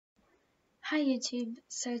Hi YouTube.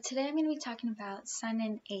 So today I'm going to be talking about Sun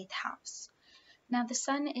in 8th house. Now the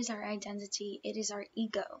Sun is our identity, it is our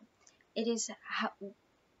ego. It is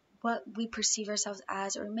what we perceive ourselves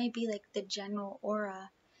as, or maybe like the general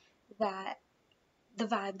aura, that the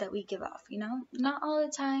vibe that we give off, Not all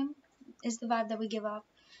the time is the vibe that we give off,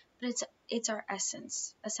 but it's our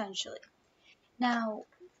essence essentially. Now,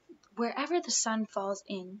 wherever the Sun falls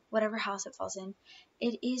in, whatever house it falls in,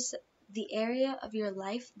 it is the area of your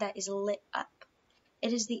life that is lit up.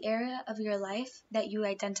 It is the area of your life that you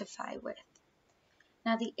identify with.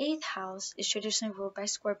 Now, the 8th house is traditionally ruled by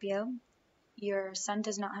Scorpio. Your Sun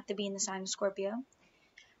does not have to be in the sign of Scorpio,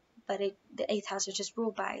 but the 8th house is just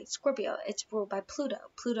ruled by Scorpio. It's ruled by Pluto.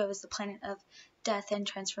 Pluto is the planet of death and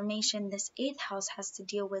transformation. This 8th house has to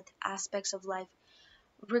deal with aspects of life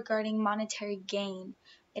regarding monetary gain.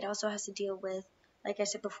 It also has to deal with, like I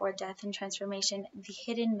said before, death and transformation, the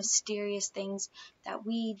hidden mysterious things that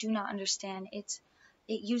we do not understand. It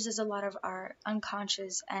uses a lot of our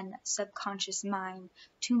unconscious and subconscious mind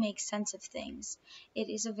to make sense of things. It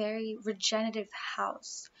is a very regenerative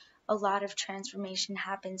house. A lot of transformation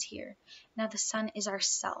happens here. Now the Sun is our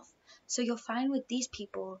self. So you'll find with these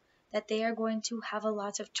people that they are going to have a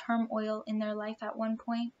lot of turmoil in their life at one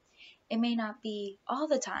point. It may not be all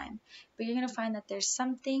the time, but you're going to find that there's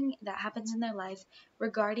something that happens in their life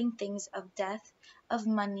regarding things of death, of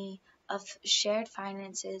money, of shared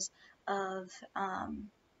finances, of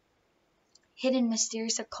hidden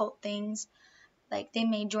mysterious occult things. Like they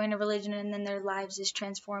may join a religion and then their lives is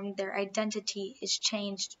transformed, their identity is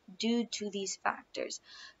changed due to these factors.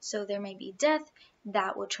 So there may be death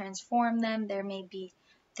that will transform them. There may be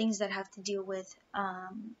things that have to deal with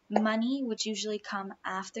money, which usually come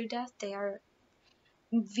after death.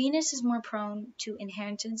 Venus is more prone to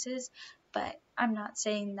inheritances, but I'm not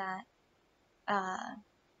saying that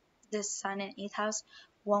the Sun in 8th house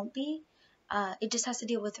won't be. It just has to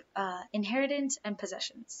deal with inheritance and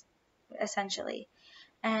possessions, essentially.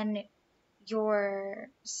 And your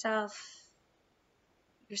self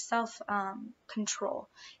control.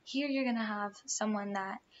 Here you're going to have someone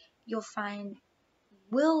that you'll find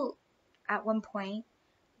will at one point,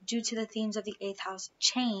 due to the themes of the 8th house,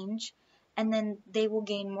 change, and then they will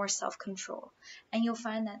gain more self-control. And you'll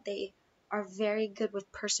find that they are very good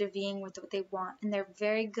with persevering with what they want, and they're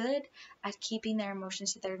very good at keeping their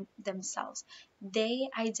emotions to themselves. They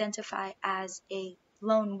identify as a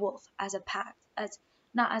lone wolf, as a pack,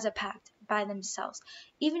 not as a pact, by themselves.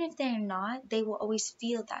 Even if they're not, they will always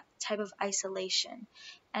feel that type of isolation.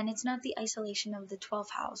 And it's not the isolation of the 12th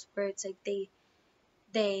house where it's like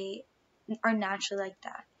they are naturally like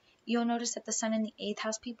that. You'll notice that the Sun in the 8th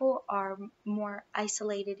house people are more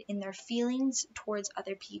isolated in their feelings towards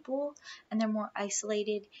other people, and they're more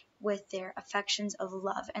isolated with their affections of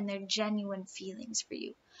love and their genuine feelings for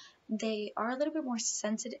you. They are a little bit more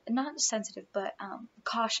sensitive, not sensitive, but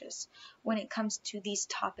cautious when it comes to these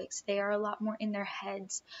topics. They are a lot more in their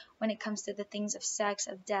heads when it comes to the things of sex,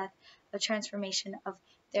 of death, of transformation, of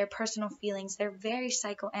their personal feelings. They're very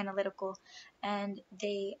psychoanalytical, and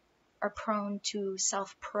they are prone to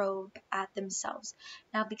self-probe at themselves.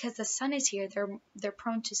 Now, because the Sun is here, they're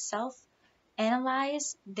prone to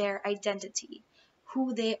self-analyze their identity.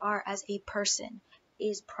 Who they are as a person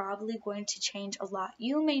is probably going to change a lot.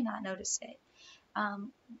 You may not notice it.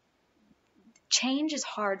 Change is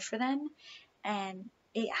hard for them, and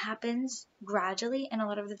it happens gradually, and a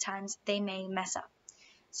lot of the times they may mess up.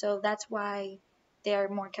 So that's why they are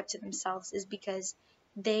more kept to themselves, is because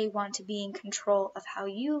they want to be in control of how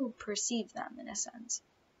you perceive them, in a sense.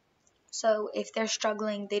 So if they're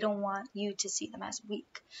struggling, they don't want you to see them as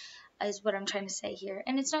weak, is what I'm trying to say here.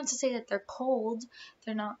 And it's not to say that they're cold.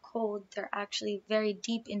 They're not cold. They're actually very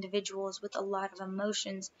deep individuals with a lot of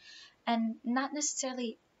emotions, and not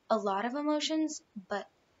necessarily a lot of emotions, but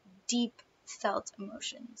deep felt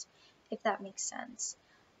emotions, if that makes sense.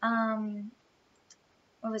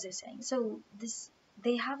 What was I saying? So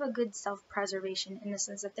they have a good self-preservation in the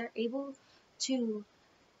sense that they're able to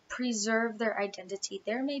preserve their identity.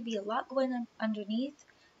 There may be a lot going on underneath,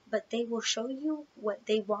 but they will show you what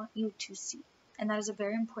they want you to see. And that is a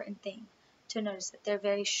very important thing to notice, that they're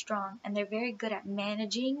very strong and they're very good at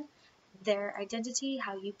managing their identity,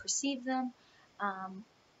 how you perceive them,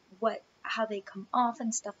 how they come off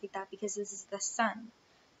and stuff like that, because this is the Sun.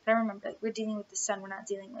 But remember, we're dealing with the Sun, we're not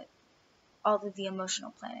dealing with all of the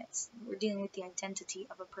emotional planets. We're dealing with the identity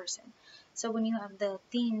of a person. So when you have the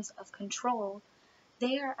themes of control,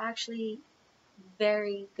 they are actually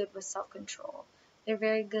very good with self-control. They're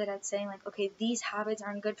very good at saying, like, okay, these habits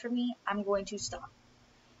aren't good for me, I'm going to stop.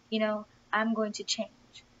 I'm going to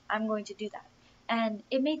change. I'm going to do that. And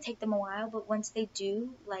it may take them a while, but once they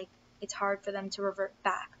do, like, it's hard for them to revert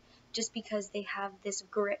back, just because they have this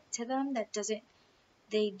grit to them that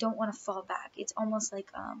they don't want to fall back. It's almost like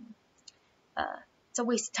uh, it's a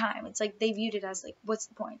waste of time. It's like they viewed it as like, what's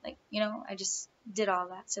the point? Like, I just did all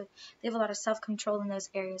that. So they have a lot of self-control in those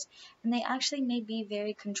areas, and they actually may be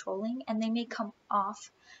very controlling, and they may come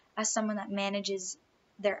off as someone that manages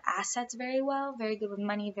their assets very well, very good with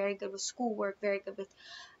money, very good with schoolwork, very good with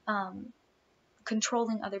um,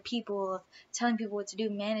 controlling other people, telling people what to do,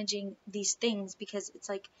 managing these things, because it's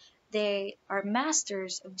like they are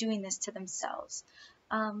masters of doing this to themselves.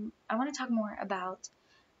 I want to talk more about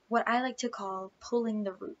what I like to call pulling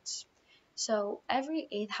the roots. So every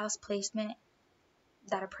eighth house placement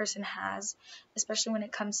that a person has, especially when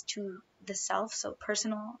it comes to the self, so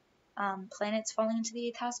personal planets falling into the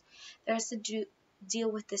eighth house, there has to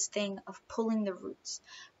deal with this thing of pulling the roots.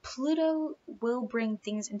 Pluto will bring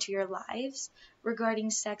things into your lives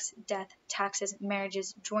regarding sex, death, taxes,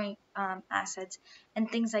 marriages, joint assets, and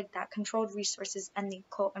things like that, controlled resources, and the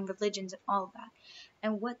occult and religions and all of that.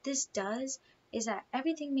 And what this does is that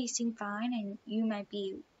everything may seem fine and you might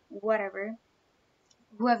be whatever,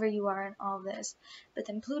 whoever you are in all this, but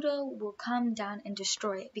then Pluto will come down and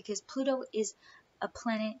destroy it, because Pluto is a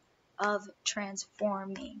planet of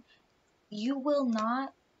transforming. You will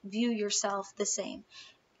not view yourself the same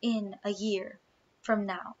in a year from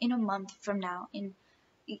now, in a month from now.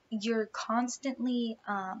 You're constantly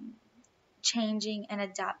changing and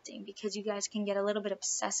adapting, because you guys can get a little bit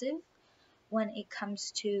obsessive when it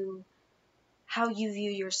comes to how you view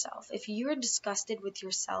yourself. If you're disgusted with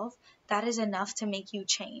yourself, that is enough to make you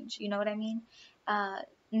change. You know what I mean? Uh,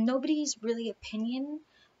 Nobody's really opinion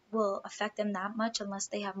will affect them that much unless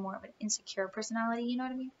they have more of an insecure personality. You know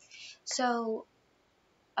what I mean? So,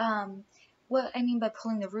 um, what I mean by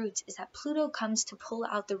pulling the roots is that Pluto comes to pull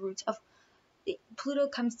out the roots of Pluto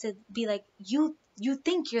comes to be like, you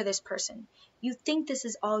think you're this person. You think this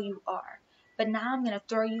is all you are. But now I'm going to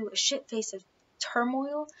throw you a shit face of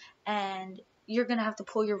turmoil, and you're going to have to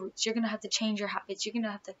pull your roots. You're going to have to change your habits. You're going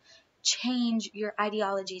to have to change your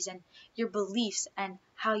ideologies and your beliefs and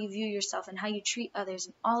how you view yourself and how you treat others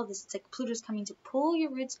and all of this. It's like Pluto's coming to pull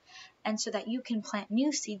your roots, and so that you can plant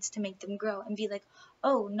new seeds to make them grow and be like,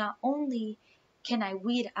 oh, not only can I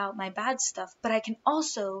weed out my bad stuff, but I can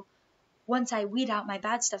also, once I weed out my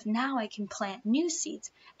bad stuff, now I can plant new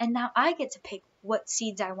seeds. And now I get to pick what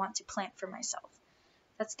seeds I want to plant for myself.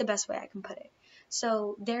 That's the best way I can put it.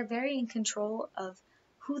 So they're very in control of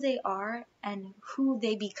who they are and who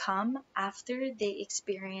they become after they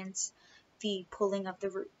experience the pulling of the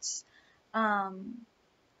roots.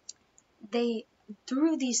 They,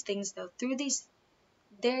 through these things though,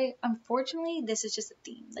 they, unfortunately, this is just a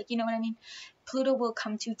theme. Like, you know what I mean? Pluto will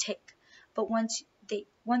come to take, but once it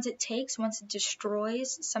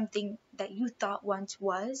destroys something that you thought once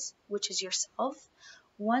was, which is yourself,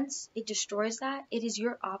 once it destroys that, it is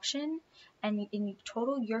your option and in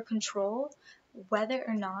total your control whether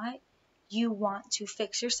or not you want to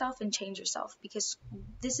fix yourself and change yourself, because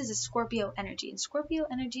this is a Scorpio energy, and Scorpio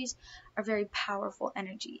energies are very powerful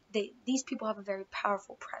energy. These people have a very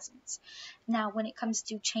powerful presence. Now, when it comes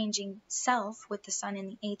to changing self with the sun in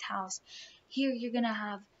the 8th house, here you're going to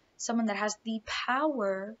have someone that has the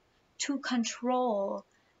power to control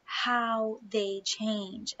how they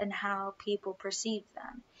change and how people perceive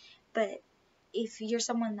them. But if you're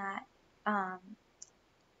someone that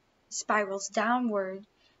spirals downward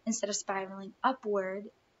instead of spiraling upward,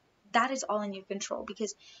 that is all in your control,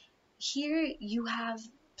 because here you have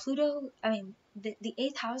Pluto. I mean, the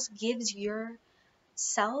 8th house gives your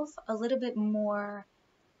self a little bit more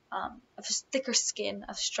of thicker skin,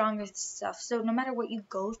 of stronger stuff. So no matter what you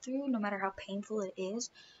go through, no matter how painful it is,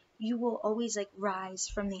 you will always like rise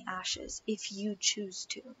from the ashes if you choose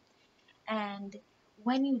to. And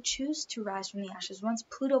when you choose to rise from the ashes, once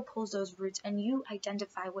Pluto pulls those roots and you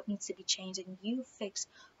identify what needs to be changed and you fix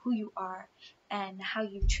who you are and how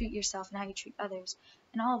you treat yourself and how you treat others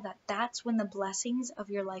and all of that, that's when the blessings of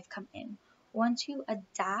your life come in. Once you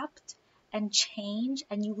adapt and change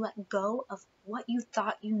and you let go of what you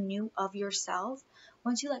thought you knew of yourself,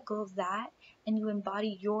 once you let go of that and you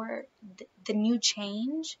embody the new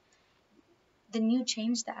change,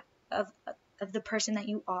 that of the person that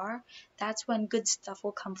you are, that's when good stuff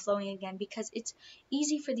will come flowing again, because it's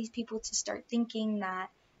easy for these people to start thinking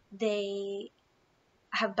that they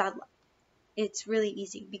have bad luck. It's really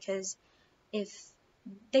easy, because if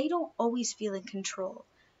they don't always feel in control,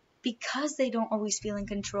 because they don't always feel in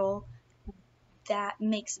control, that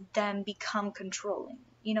makes them become controlling.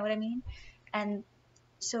 You know what I mean? And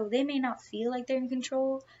so they may not feel like they're in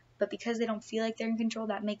control, but because they don't feel like they're in control,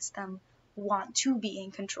 that makes them want to be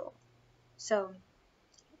in control. So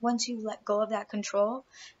once you let go of that control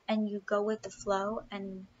and you go with the flow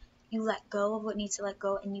and you let go of what needs to let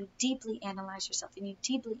go and you deeply analyze yourself and you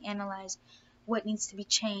deeply analyze what needs to be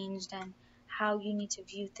changed and how you need to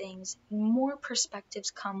view things, more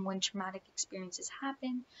perspectives come when traumatic experiences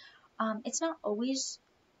happen. It's not always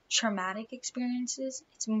traumatic experiences,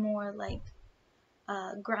 it's more like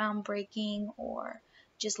groundbreaking or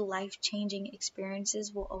just life-changing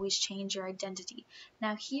experiences will always change your identity.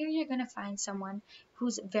 Now here you're going to find someone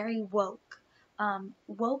who's very woke.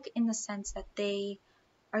 Woke in the sense that they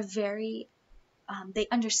are very, they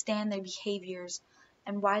understand their behaviors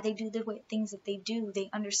and why they do the things that they do. They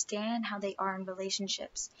understand how they are in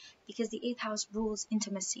relationships because the 8th house rules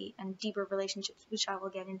intimacy and deeper relationships, which I will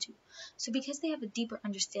get into. So because they have a deeper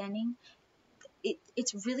understanding,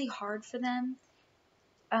 it's really hard for them.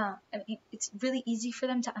 It's really easy for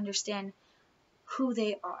them to understand who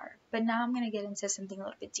they are. But now I'm going to get into something a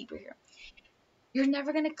little bit deeper here. You're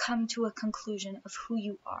never going to come to a conclusion of who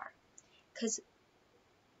you are because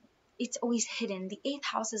it's always hidden. The 8th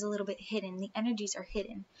house is a little bit hidden. The energies are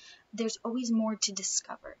hidden. There's always more to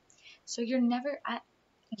discover. So you're never at,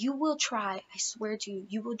 you will try, I swear to you,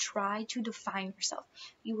 you will try to define yourself.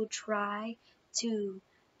 You will try to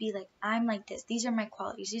be like, I'm like this. These are my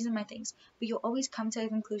qualities. These are my things. But you'll always come to a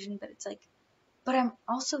conclusion, but it's like, but I'm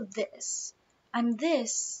also this. I'm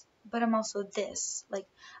this, but I'm also this. Like,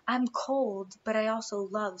 I'm cold, but I also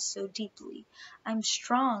love so deeply. I'm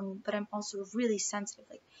strong, but I'm also really sensitive.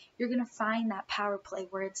 Like, you're gonna find that power play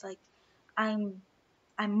where it's like, I'm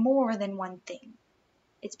more than one thing.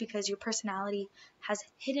 It's because your personality has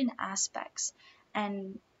hidden aspects,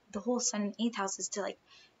 and the whole Sun in 8th house is to like,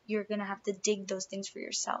 you're gonna have to dig those things for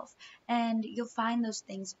yourself, and you'll find those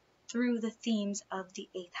things through the themes of the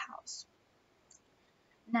 8th house.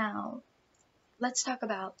 Now, let's talk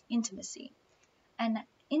about intimacy. And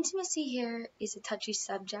intimacy here is a touchy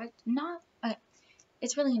subject.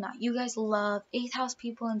 It's really not. You guys love 8th house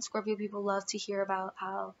people and Scorpio people love to hear about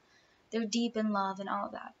how they're deep in love and all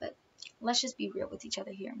of that. But let's just be real with each other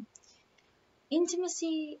here.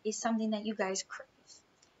 Intimacy is something that you guys crave.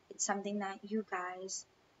 It's something that you guys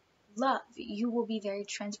love. You will be very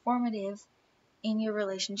transformative in your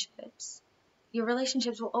relationships. Your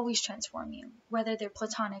relationships will always transform you, whether they're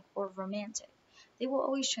platonic or romantic. They will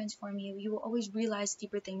always transform you. You will always realize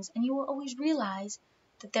deeper things, and you will always realize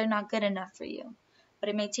that they're not good enough for you. But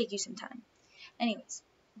it may take you some time. Anyways,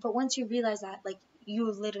 but once you realize that, like, you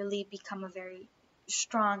literally become a very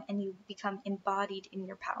strong and you become embodied in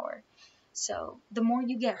your power. So the more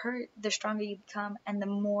you get hurt, the stronger you become, and the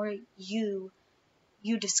more you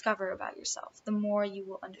discover about yourself, the more you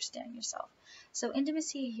will understand yourself. So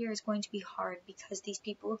intimacy here is going to be hard because these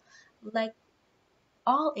people, like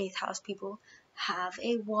all 8th house people, have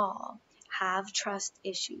a wall, have trust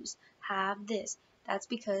issues, have this. That's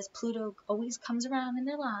because Pluto always comes around in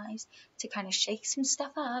their lives to kind of shake some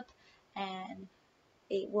stuff up, and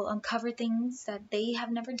it will uncover things that they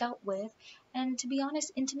have never dealt with. And to be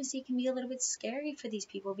honest, intimacy can be a little bit scary for these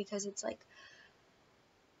people because it's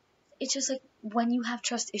just like when you have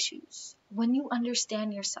trust issues, when you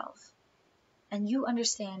understand yourself and you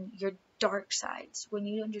understand your dark sides, when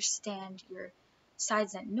you understand your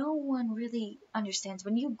sides that no one really understands,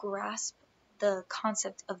 when you grasp the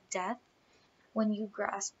concept of death, when you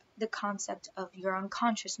grasp the concept of your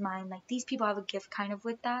unconscious mind, like these people have a gift kind of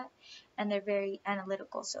with that, and they're very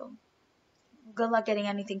analytical. So good luck getting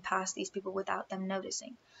anything past these people without them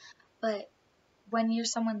noticing. But when you're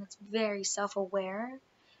someone that's very self-aware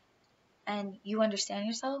and you understand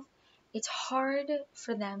yourself, it's hard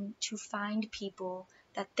for them to find people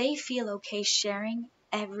that they feel okay sharing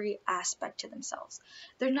every aspect to themselves.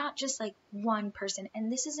 They're not just like one person, and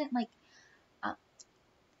this isn't like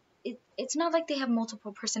it's not like they have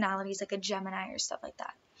multiple personalities like a Gemini or stuff like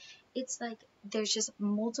that. It's like there's just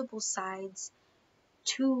multiple sides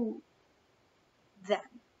to them,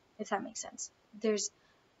 if that makes sense. There's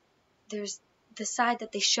the side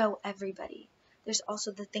that they show everybody. There's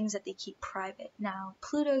also the things that they keep private. Now,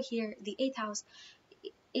 Pluto here, the 8th house,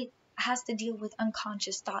 it has to deal with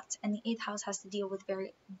unconscious thoughts, and the 8th house has to deal with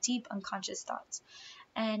very deep unconscious thoughts.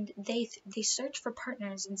 And they search for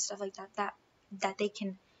partners and stuff like that they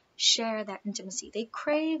can share that intimacy. They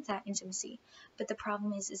crave that intimacy, but the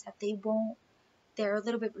problem is that they're a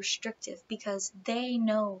little bit restrictive because they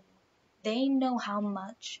know how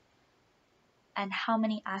much and how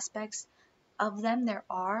many aspects of them there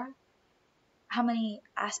are, how many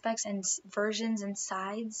aspects and versions and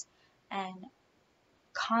sides and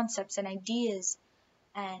concepts and ideas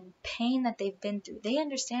and pain that they've been through. They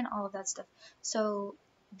understand all of that stuff. So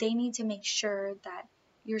they need to make sure that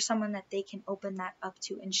you're someone that they can open that up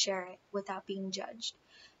to and share it without being judged.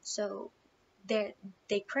 So they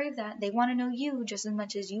crave that. They want to know you just as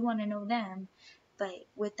much as you want to know them, but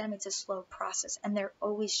with them it's a slow process, and they're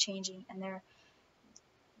always changing, and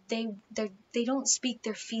they don't speak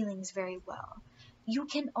their feelings very well. You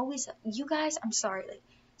can always, you guys, I'm sorry, like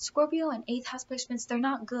Scorpio and eighth house placements, they're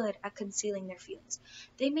not good at concealing their feelings.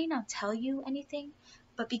 They may not tell you anything,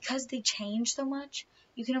 but because they change so much,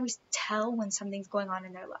 you can always tell when something's going on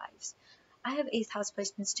in their lives. I have eighth house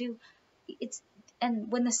placements too. It's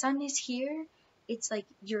and when the sun is here, it's like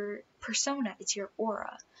your persona, it's your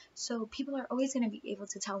aura. So people are always going to be able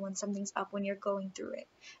to tell when something's up when you're going through it.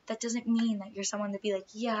 That doesn't mean that you're someone to be like,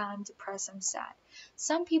 yeah, I'm depressed, I'm sad.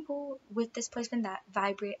 Some people with this placement that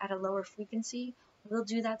vibrate at a lower frequency will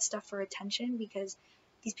do that stuff for attention, because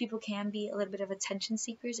these people can be a little bit of attention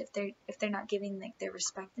seekers if they're not giving like their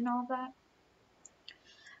respect and all of that.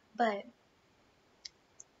 But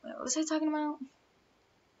what was I talking about?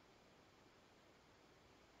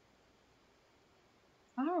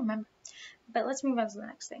 I don't remember. But let's move on to the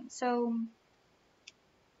next thing. So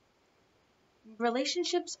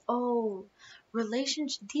relationships,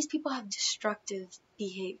 these people have destructive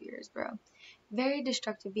behaviors, bro. Very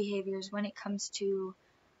destructive behaviors when it comes to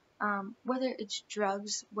whether it's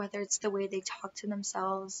drugs, whether it's the way they talk to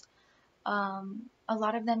themselves. A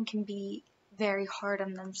lot of them can be very hard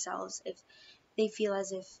on themselves if they feel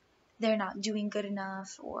as if they're not doing good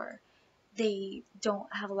enough, or they don't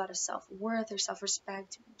have a lot of self-worth or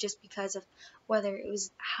self-respect just because of whether it was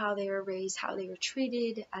how they were raised, how they were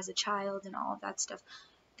treated as a child, and all of that stuff.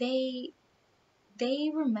 They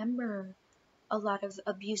remember a lot of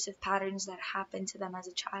abusive patterns that happened to them as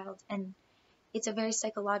a child, and it's a very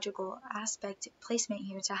psychological aspect placement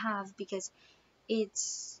here to have, because it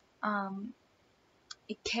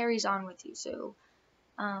carries on with you. So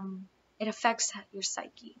it affects your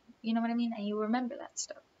psyche, you know what I mean, and you remember that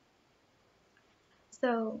stuff.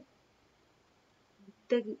 So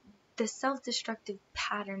the the self-destructive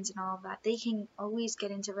patterns and all of that, they can always get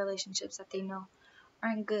into relationships that they know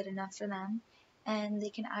aren't good enough for them, and they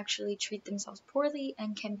can actually treat themselves poorly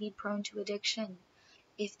and can be prone to addiction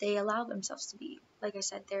if they allow themselves to be. Like I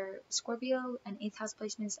said, they're Scorpio and eighth house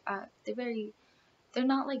placements. They're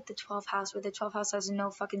not like the 12th house, where the 12th house has no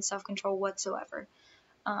fucking self-control whatsoever.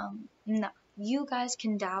 No, you guys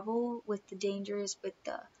can dabble with the dangerous, with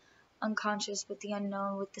the unconscious, with the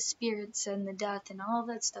unknown, with the spirits and the death and all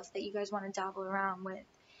that stuff that you guys want to dabble around with.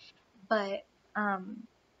 But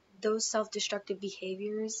those self-destructive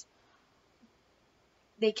behaviors,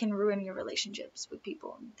 they can ruin your relationships with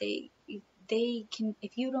people. They can,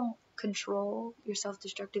 if you don't control your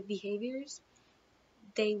self-destructive behaviors,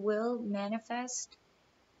 they will manifest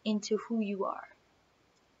into who you are,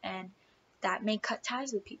 and that may cut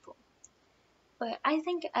ties with people. But I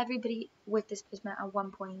think everybody with this placement at one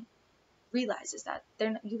point realizes that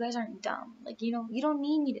you guys aren't dumb. Like, you don't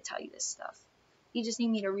need me to tell you this stuff. You just need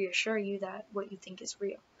me to reassure you that what you think is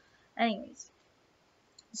real. Anyways,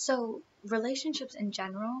 so relationships in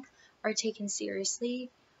general are taken seriously,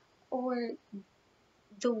 or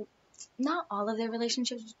the not all of their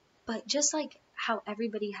relationships, but just like how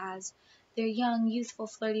everybody has their young, youthful,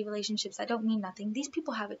 flirty relationships that don't mean nothing. These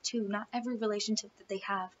people have it too. Not every relationship that they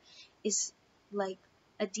have is like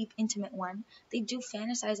a deep, intimate one. They do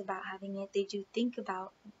fantasize about having it. They do think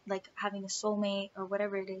about like having a soulmate or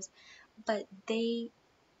whatever it is, but they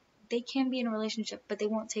can be in a relationship, but they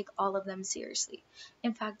won't take all of them seriously.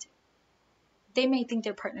 In fact, they may think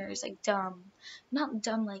their partner is like dumb, not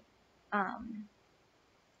dumb like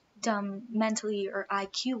dumb mentally or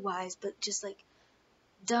IQ wise, but just like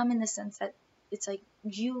dumb in the sense that it's like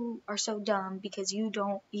you are so dumb because you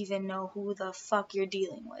don't even know who the fuck you're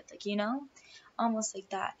dealing with, like, almost like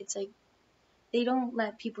that. It's like they don't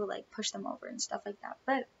let people like push them over and stuff like that.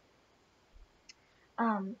 But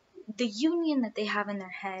um the union that they have in their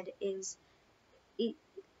head is it,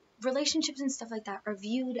 relationships and stuff like that are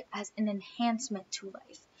viewed as an enhancement to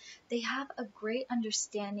life. They have a great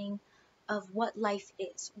understanding of what life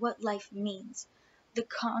is, what life means, the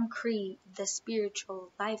concrete, the spiritual,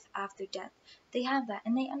 life after death. They have that,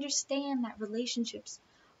 and they understand that relationships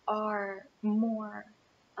are more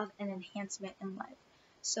of an enhancement in life.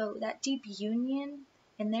 So that deep union,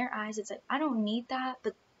 in their eyes, it's like, I don't need that,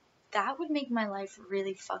 but that would make my life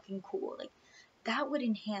really fucking cool. Like, that would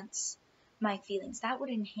enhance my feelings. That would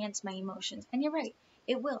enhance my emotions. And you're right,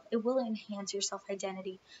 it will. It will enhance your self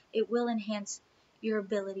identity. It will enhance your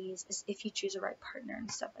abilities if you choose a right partner and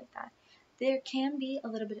stuff like that. There can be a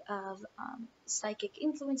little bit of psychic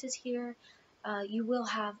influences here. You will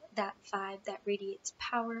have that vibe that radiates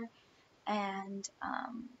power and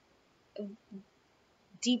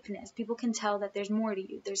deepness. People can tell that there's more to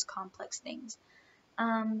you. There's complex things.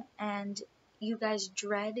 and you guys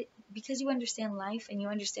dread, because you understand life and you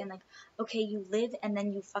understand, like, okay, you live and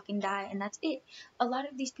then you fucking die and that's it. A lot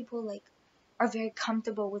of these people, like, are very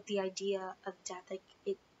comfortable with the idea of death. Like,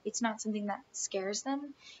 it's not something that scares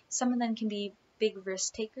them. Some of them can be big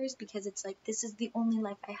risk takers because it's like, this is the only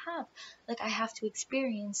life I have. Like, I have to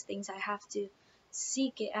experience things, I have to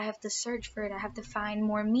seek it, I have to search for it, I have to find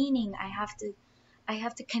more meaning, I have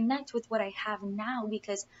to connect with what I have now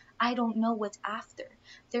because I don't know what's after.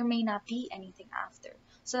 There may not be anything after.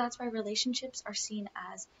 So that's why relationships are seen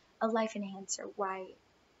as a life enhancer. Why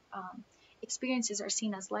um, experiences are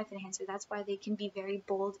seen as life enhancer. That's why they can be very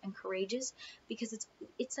bold and courageous, because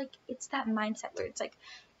it's like, it's that mindset where it's like,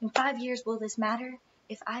 in 5 years, will this matter?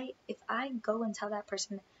 If I go and tell that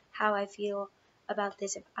person how I feel about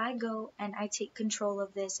this, if I go and I take control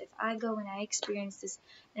of this, if I go and I experience this,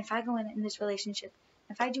 and if I go in this relationship,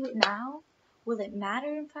 if I do it now, will it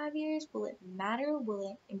matter in 5 years? Will it matter?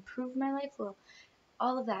 Will it improve my life? Will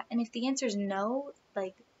all of that? And if the answer is no,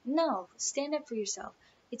 like, no, stand up for yourself.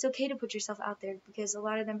 It's okay to put yourself out there, because a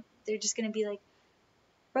lot of them, they're just gonna be like,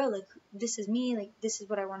 bro, like, this is me, like, this is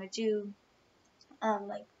what I want to do,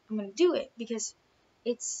 like, I'm gonna do it, because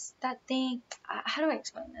it's that thing. How do I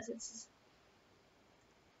explain this?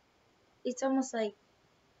 It's almost like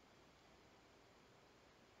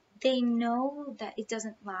they know that it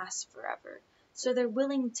doesn't last forever, so they're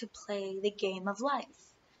willing to play the game of life,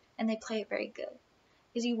 and they play it very good,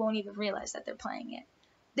 because you won't even realize that they're playing it.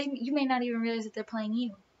 You may not even realize that they're playing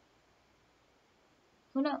you.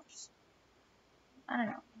 Who knows? I don't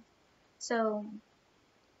know. So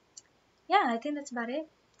yeah, I think that's about it.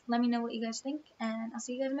 Let me know what you guys think, and I'll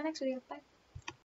see you guys in my next video. Bye.